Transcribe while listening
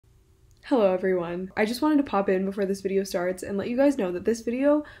Hello everyone. I just wanted to pop in before this video starts and let you guys know that this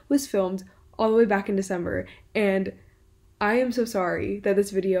video was filmed all the way back in December, and I am so sorry that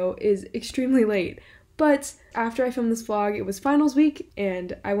this video is extremely late. But after I filmed this vlog, it was finals week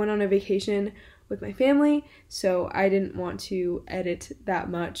and I went on a vacation with my family, so I didn't want to edit that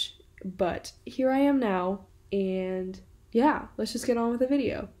much. But here I am now, and yeah, let's just get on with the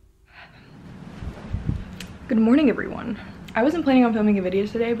video. Good morning, everyone. I wasn't planning on filming a video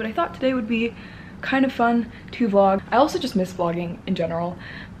today, but I thought today would be kind of fun to vlog. I also just miss vlogging in general.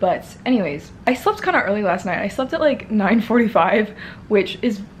 But anyways, I slept kind of early last night. I slept at like 9:45, which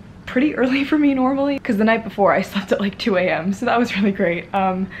is pretty early for me normally, because the night before I slept at like 2 a.m. so that was really great.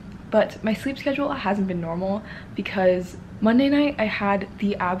 But my sleep schedule hasn't been normal because Monday night I had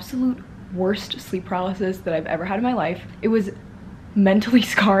the absolute worst sleep paralysis that I've ever had in my life. It was mentally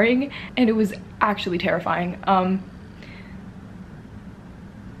scarring and it was actually terrifying.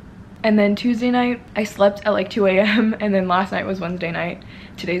 And then Tuesday night, I slept at like 2 a.m. and then last night was Wednesday night.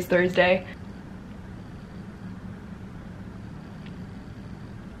 Today's Thursday.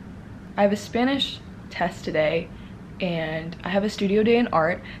 I have a Spanish test today and I have a studio day in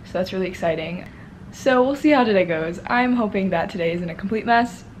art, so that's really exciting. So we'll see how today goes. I'm hoping that today isn't a complete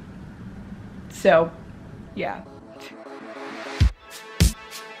mess. So, yeah.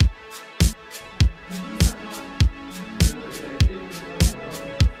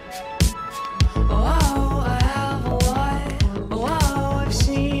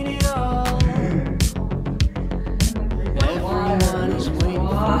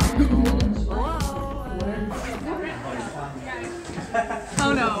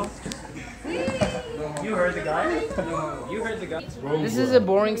 Oh no. You heard the guy? You heard the guy? This is a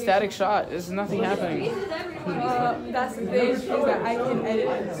boring static shot. There's nothing happening. That's the thing, is that I can edit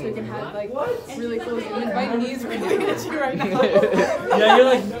it so you can have like really close image. My knees are really itchy right now. Yeah, you're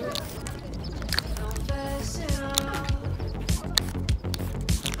like...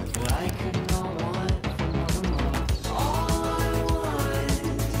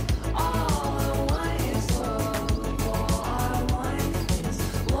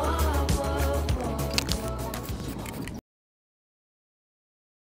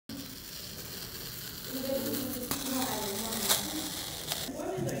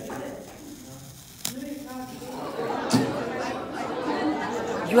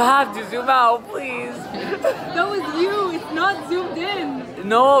 You have to zoom out, please. That was you, it's not zoomed in.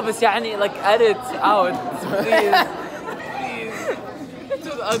 No, but يعني like edit out, please. Please. It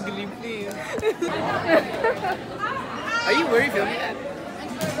was ugly, please. Are you worried filming that?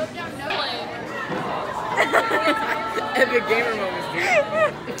 Epic gamer moments,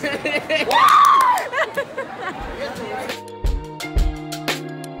 dude.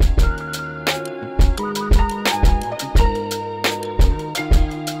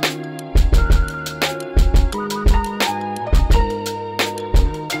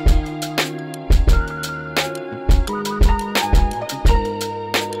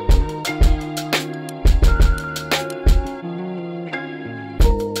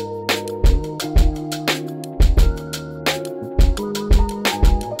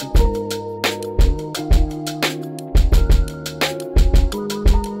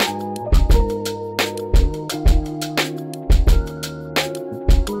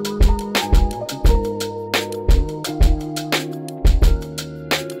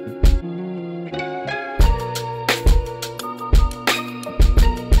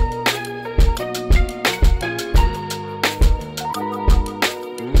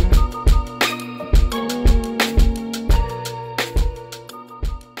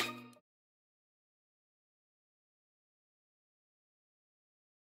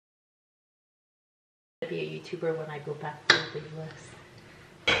 Be a YouTuber when I go back to the US.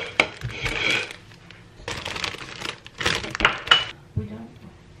 We don't.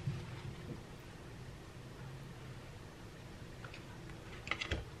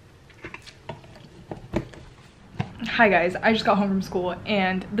 Hi guys, I just got home from school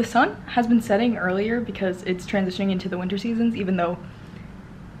and the sun has been setting earlier because it's transitioning into the winter seasons, even though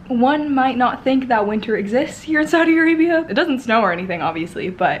one might not think that winter exists here in Saudi Arabia. It doesn't snow or anything, obviously,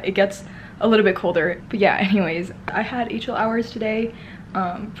 but it gets a little bit colder. But yeah, anyways, I had HL hours today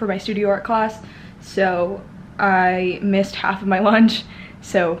for my studio art class, so I missed half of my lunch,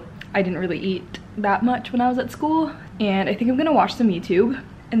 so I didn't really eat that much when I was at school, and I think I'm gonna watch some YouTube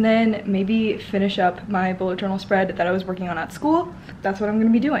and then maybe finish up my bullet journal spread that I was working on at school. That's what I'm gonna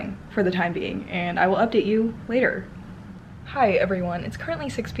be doing for the time being, and I will update you later. Hi everyone, it's currently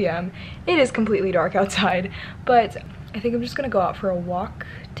 6 p.m. It is completely dark outside, but I think I'm just gonna go out for a walk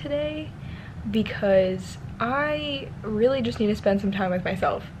today because I really just need to spend some time with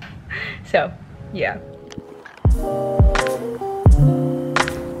myself. So, yeah.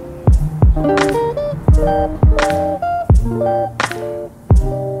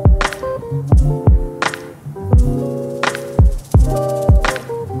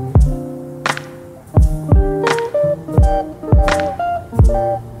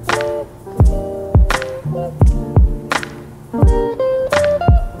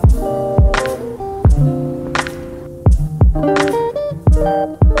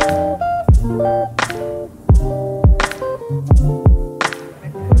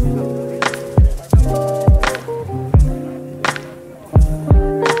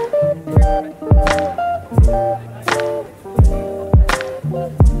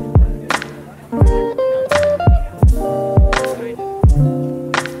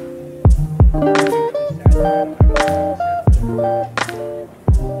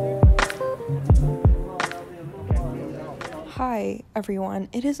 Hi everyone,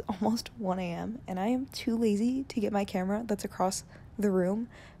 it is almost 1 a.m. and I am too lazy to get my camera that's across the room,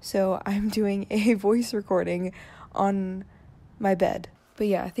 so I'm doing a voice recording on my bed. But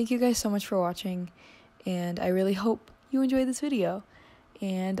yeah, thank you guys so much for watching, and I really hope you enjoyed this video.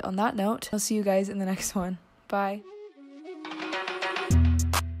 And on that note, I'll see you guys in the next one. Bye.